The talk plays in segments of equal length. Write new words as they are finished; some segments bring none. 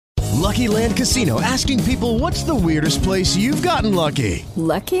Lucky Land Casino, asking people, what's the weirdest place you've gotten lucky?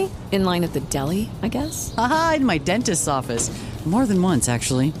 Lucky? In line at the deli, I guess? Aha, in my dentist's office. More than once,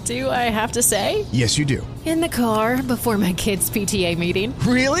 actually. Do I have to say? Yes, you do. In the car before my kids' PTA meeting.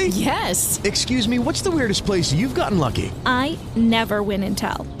 Really? Yes. Excuse me, what's the weirdest place you've gotten lucky? I never win and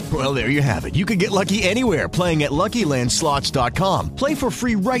tell. Well, there you have it. You can get lucky anywhere, playing at LuckyLandSlots.com. Play for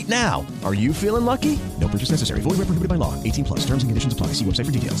free right now. Are you feeling lucky? No purchase necessary. Void where prohibited by law. 18 plus. Terms and conditions apply. See website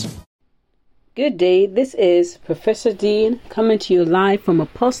for details. Good day. This is Professor Dean coming to you live from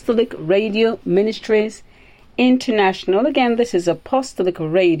Apostolic Radio Ministries International. Again, this is Apostolic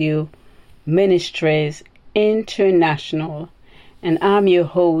Radio Ministries International, and I'm your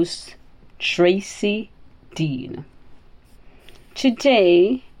host, Tracy Dean.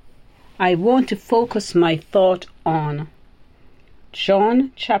 Today, I want to focus my thought on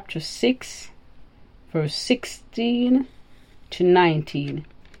John chapter 6, verse 16 to 19.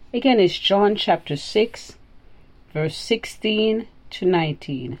 Again, it's John chapter 6, verse 16 to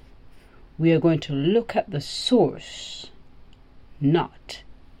 19. We are going to look at the source, not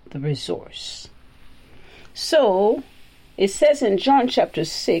the resource. So, it says in John chapter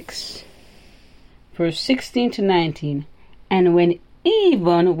 6, verse 16 to 19, and when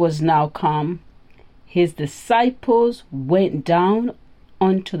even was now come, his disciples went down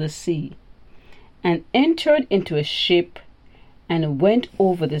unto the sea, and entered into a ship, and went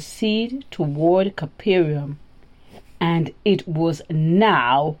over the sea toward Capernaum. And it was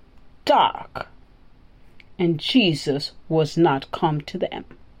now dark, and Jesus was not come to them.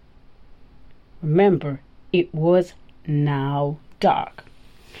 Remember, it was now dark.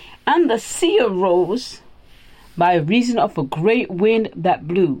 And the sea arose by reason of a great wind that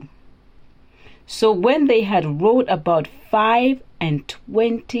blew. So when they had rowed about 25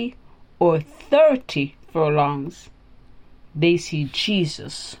 or 30 furlongs, they see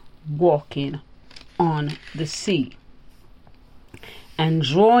Jesus walking on the sea, and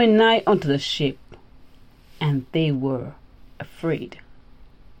drawing nigh unto the ship, and they were afraid.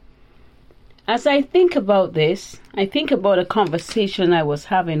 As I think about this, I think about a conversation I was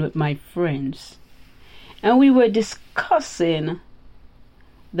having with my friends, and we were discussing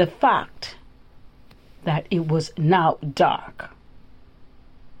the fact that it was now dark.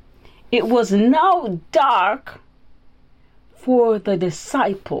 It was now dark for the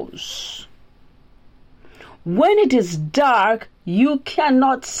disciples. When it is dark, you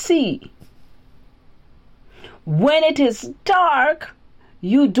cannot see. When it is dark,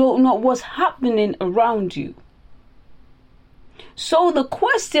 you don't know what's happening around you. So the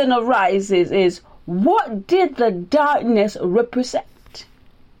question arises is, what did the darkness represent?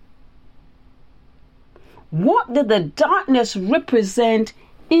 What did the darkness represent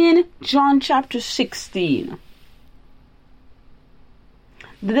in John chapter 16?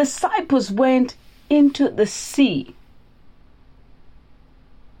 The disciples went into the sea,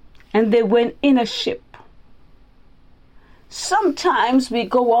 and they went in a ship. Sometimes we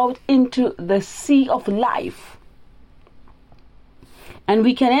go out into the sea of life, and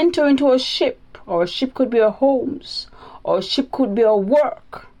we can enter into a ship, or a ship could be our homes, or a ship could be our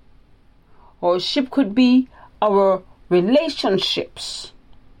work, or a ship could be our relationships.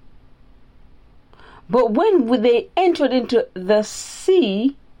 But when they entered into the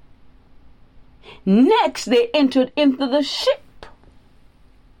sea, next they entered into the ship.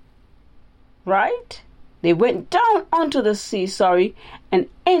 Right? They went down onto the sea, and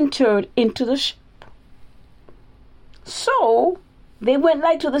entered into the ship. So, they went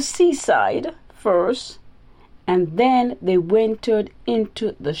like to the seaside first, and then they entered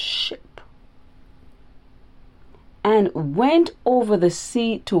into the ship, and went over the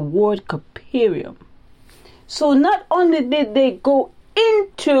sea toward Capernaum. So not only did they go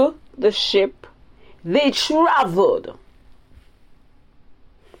into the ship, they traveled.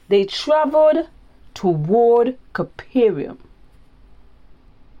 They traveled toward Capernaum.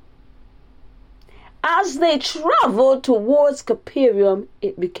 As they traveled towards Capernaum,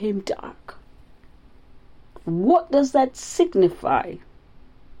 it became dark. What does that signify?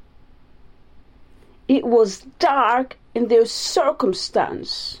 It was dark in their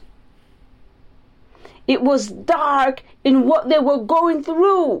circumstance. It was dark in what they were going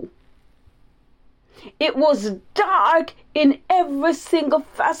through. It was dark in every single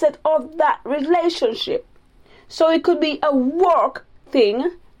facet of that relationship. So it could be a work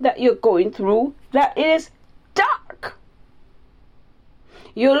thing that you're going through that is dark.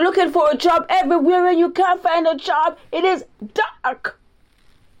 You're looking for a job everywhere and you can't find a job. It is dark.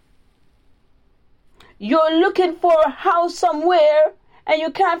 You're looking for a house somewhere and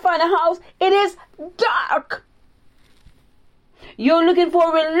you can't find a house. It is dark. You're looking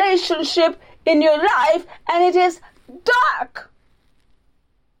for a relationship in your life and it is dark.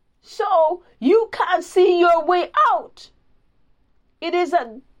 So you can't see your way out. It is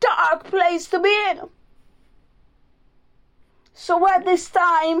a dark place to be in. So at this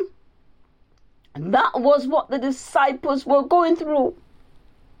time, that was what the disciples were going through.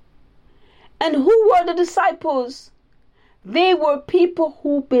 And who were the disciples? They were people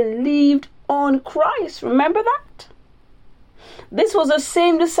who believed on Christ. Remember that? This was the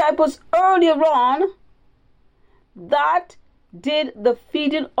same disciples earlier on that did the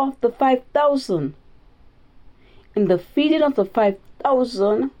feeding of the 5,000. In the feeding of the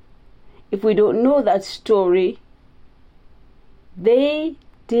 5,000, if we don't know that story, they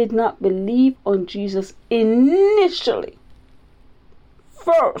did not believe on Jesus initially.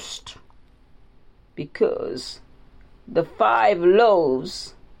 First, because the 5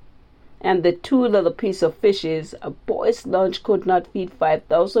 loaves and the 2 little pieces of fishes, a boy's lunch could not feed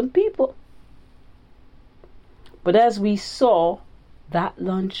 5,000 people. But as we saw, that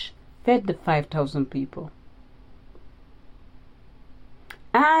lunch fed the 5,000 people.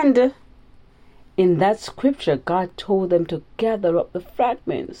 And in that scripture, God told them to gather up the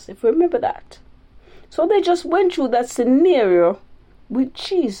fragments, if you remember that. So they just went through that scenario with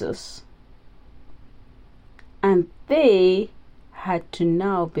Jesus. And they had to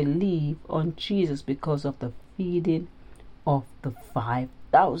now believe on Jesus because of the feeding of the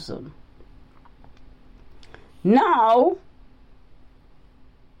 5,000. Now,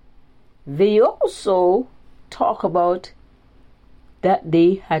 they also talk about that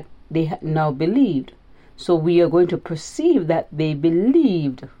they had now believed. So we are going to perceive that they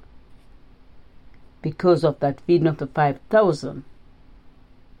believed because of that feeding of the 5,000.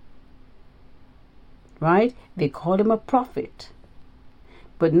 Right? They called him a prophet.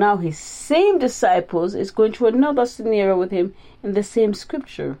 But now his same disciples is going through another scenario with him in the same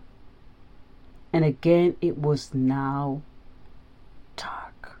scripture. And again, it was now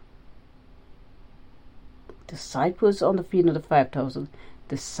dark. Disciples on the feeding of the 5,000.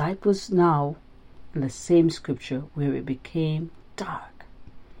 Disciples now in the same scripture where it became dark.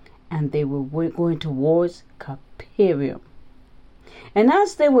 And they were going towards Capernaum. And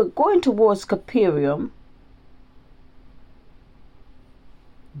as they were going towards Capernaum,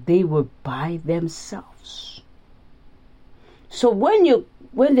 they were by themselves. So when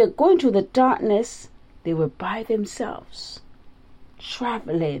they're going to the darkness, they were by themselves,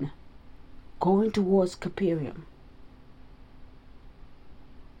 traveling, going towards Capernaum.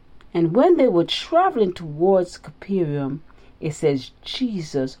 And when they were traveling towards Capernaum, it says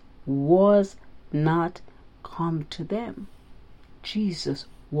Jesus was not come to them. Jesus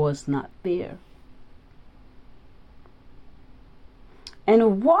was not there.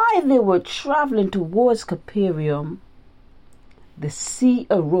 And while they were traveling towards Capernaum, the sea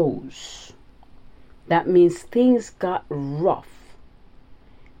arose. That means things got rough.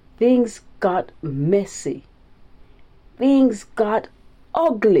 Things got messy. Things got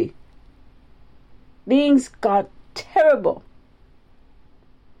ugly. Things got terrible.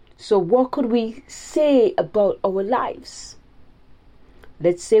 So what could we say about our lives?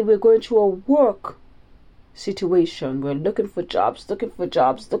 Let's say we're going through a work situation. We're looking for jobs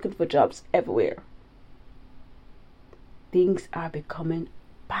everywhere. Things are becoming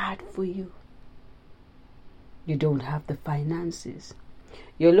bad for you. You don't have the finances.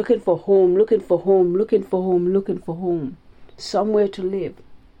 You're looking for home, somewhere to live.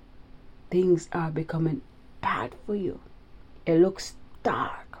 Things are becoming bad for you. It looks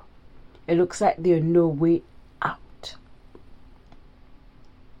dark. It looks like there's no way out.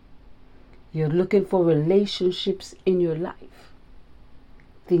 You're looking for relationships in your life.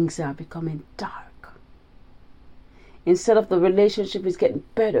 Things are becoming dark. Instead of the relationship is getting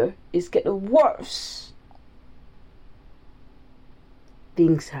better, it's getting worse.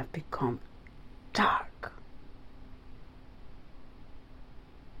 Things have become dark.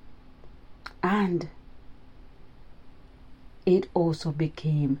 And it also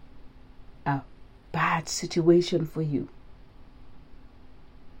became a bad situation for you.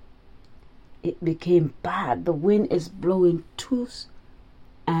 It became bad. The wind is blowing to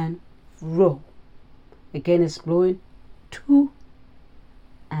and fro. Again, it's blowing to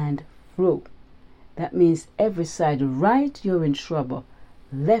and fro. That means every side. Right, you're in trouble.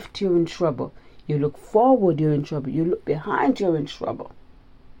 Left, you're in trouble. You look forward, you're in trouble. You look behind, you're in trouble.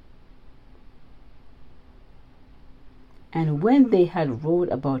 And when they had rowed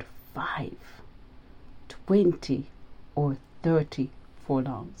about 5, 20, or 30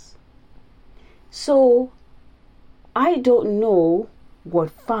 furlongs. So, I don't know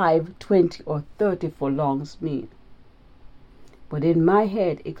what 5, 20, or 30 furlongs mean. But in my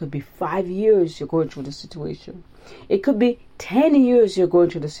head, it could be 5 years you're going through the situation. It could be 10 years you're going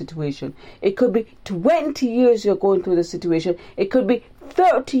through the situation. It could be 20 years you're going through the situation. It could be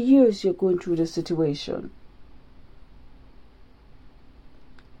 30 years you're going through the situation.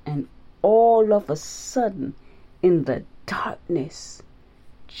 And all of a sudden, in the darkness,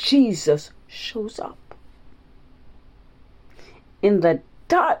 Jesus shows up. In the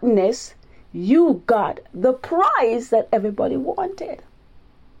darkness, you got the prize that everybody wanted.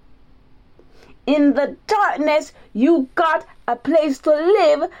 In the darkness, you got a place to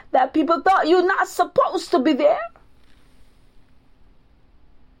live that people thought you're not supposed to be there.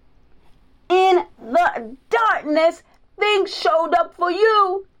 In the darkness, things showed up for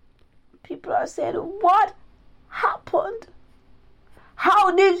you. People are saying, what happened?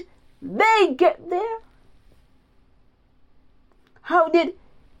 How did they get there? How did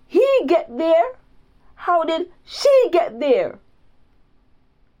he get there? How did she get there?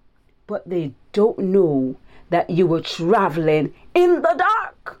 But they don't know that you were traveling in the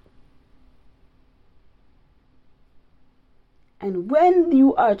dark. And when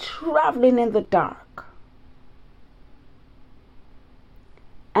you are traveling in the dark,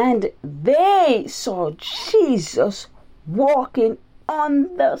 and they saw Jesus walking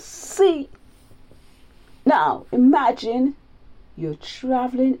on the sea. Now, imagine you're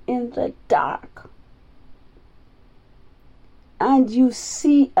traveling in the dark and you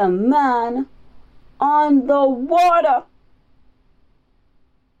see a man on the water.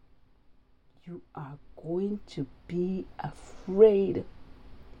 You are going to be afraid.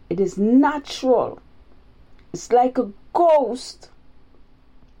 It is natural. It's like a ghost.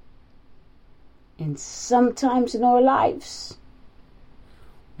 And sometimes in our lives,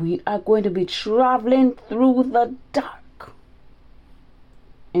 we are going to be traveling through the dark.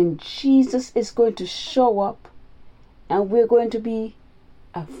 And Jesus is going to show up and we're going to be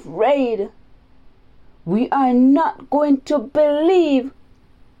afraid. We are not going to believe.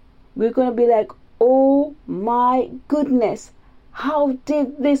 We're going to be like, oh my goodness, how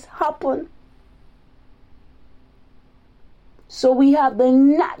did this happen? So we have the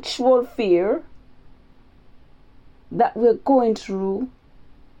natural fear that we're going through,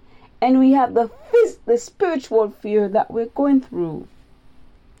 and we have the spiritual fear that we're going through.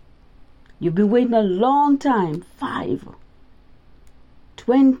 You've been waiting a long time, 5,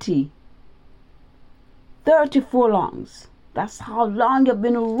 20, 30 furlongs. That's how long you've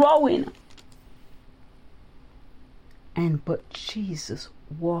been rowing. But Jesus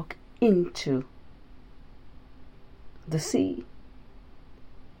walked into the sea.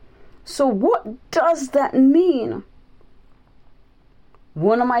 So what does that mean?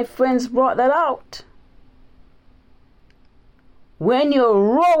 One of my friends brought that out. When you're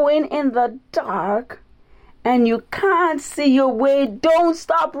rowing in the dark and you can't see your way, don't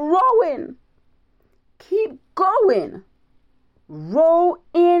stop rowing. Keep going. Row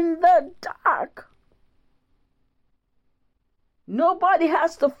in the dark. Nobody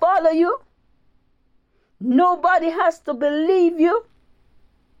has to follow you. Nobody has to believe you.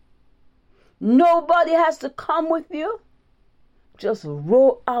 Nobody has to come with you. Just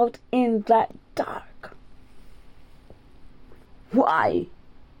row out in that dark. Why?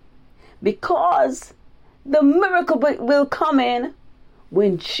 Because the miracle will come in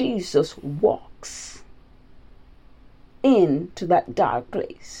when Jesus walks into that dark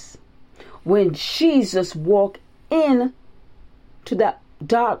place. When Jesus walks in to that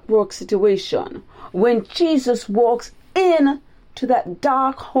dark work situation. When Jesus walks in to that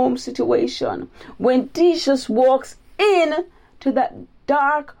dark home situation. When Jesus walks in to that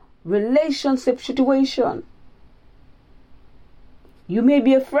dark relationship situation. You may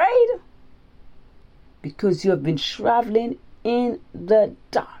be afraid because you have been traveling in the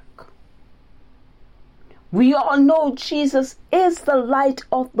dark. We all know Jesus is the light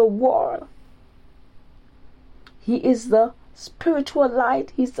of the world. He is the spiritual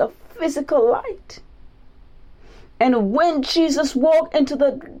light. He's the physical light. And when Jesus walked into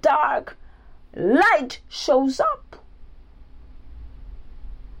the dark, light shows up.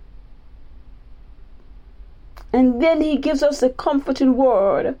 And then he gives us a comforting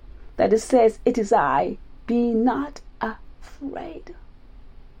word that it says, it is I, be not afraid.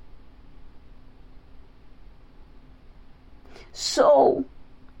 So,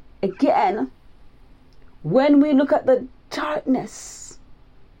 again, when we look at the darkness,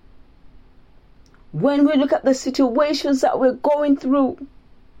 when we look at the situations that we're going through,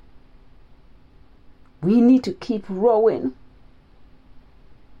 we need to keep rowing.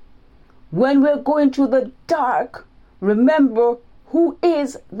 When we're going through the dark, remember who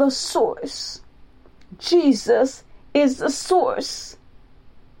is the source. Jesus is the source.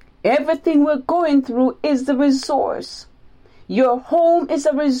 Everything we're going through is the resource. Your home is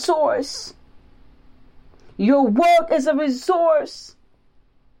a resource. Your work is a resource.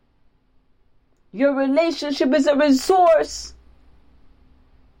 Your relationship is a resource.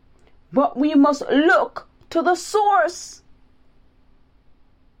 But we must look to the source.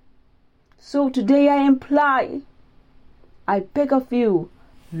 So today I beg of you,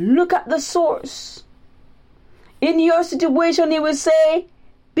 look at the source. In your situation, he will say,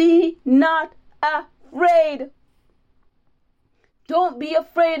 be not afraid. Don't be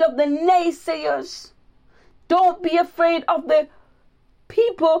afraid of the naysayers. Don't be afraid of the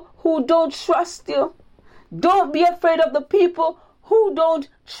people who don't trust you. Don't be afraid of the people who don't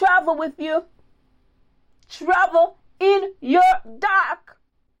travel with you. Travel in your dark.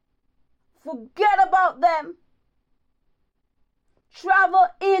 Forget about them. Travel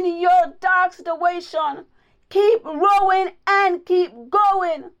in your dark situation. Keep rowing and keep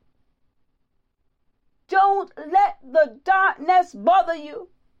going. Don't let the darkness bother you.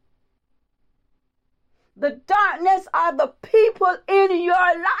 The darkness are the people in your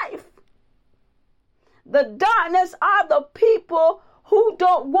life. The darkness are the people who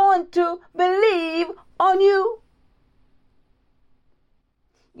don't want to believe on you.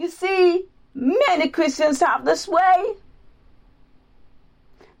 You see, many Christians have this way.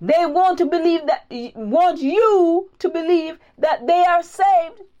 They want you to believe that they are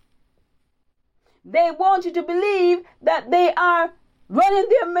saved. They want you to believe that they are running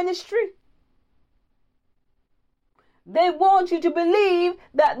their ministry. They want you to believe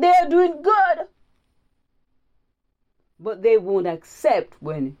that they are doing good. But they won't accept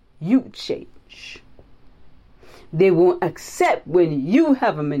when you change. They won't accept when you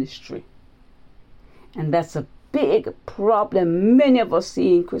have a ministry. And that's a big problem many of us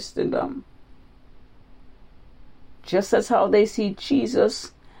see in Christendom. Just as how they see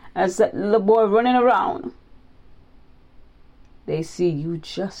Jesus as that little boy running around, they see you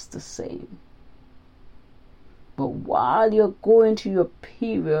just the same. But while you're going through your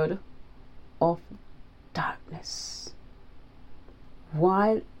period of darkness,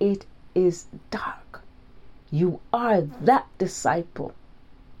 while it is dark, you are that disciple.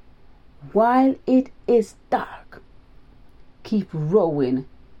 While it is dark, keep rowing,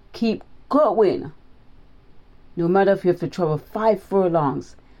 keep going. No matter if you have to travel 5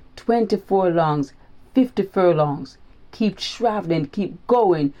 furlongs, 20 furlongs, 50 furlongs, keep traveling, keep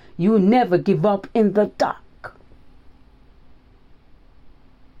going. You never give up in the dark.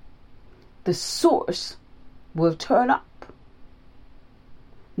 The source will turn up.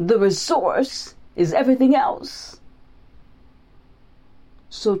 The resource is everything else.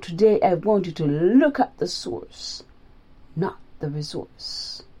 So today I want you to look at the source, not the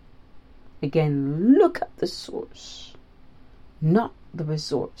resource. Again, look at the source, not the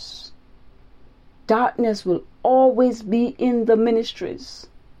resource. Darkness will always be in the ministries.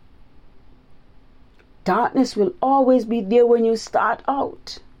 Darkness will always be there when you start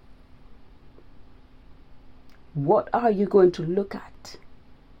out. What are you going to look at?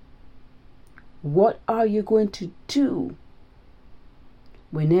 What are you going to do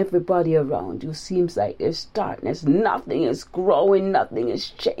when everybody around you seems like there's darkness? Nothing is growing, nothing is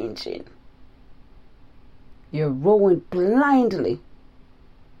changing. You're rowing blindly.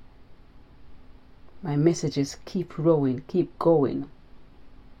 My message is keep rowing, keep going.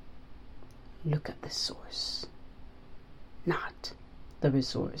 Look at the source, not the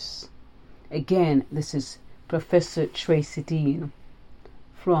resource. Again, this is Professor Tracy Dean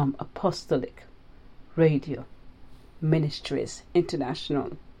from Apostolic Radio Ministries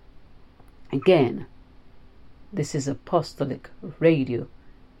International. Again, this is Apostolic Radio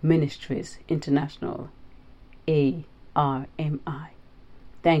Ministries International, ARMI.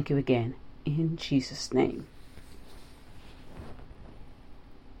 Thank you again, in Jesus' name.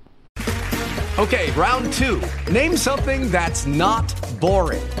 Okay, round 2. Name something that's not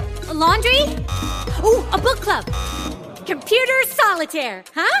boring. A laundry? Ooh, a book club. Computer solitaire,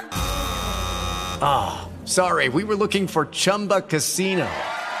 huh? Ah, sorry, we were looking for Chumba Casino.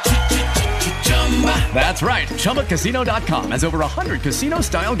 That's right, ChumbaCasino.com has over 100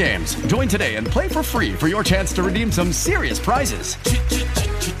 casino-style games. Join today and play for free for your chance to redeem some serious prizes.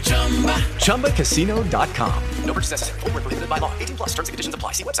 ChumbaCasino.com. No purchase necessary. Void where prohibited by law. 18+ terms and conditions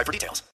apply. See website for details.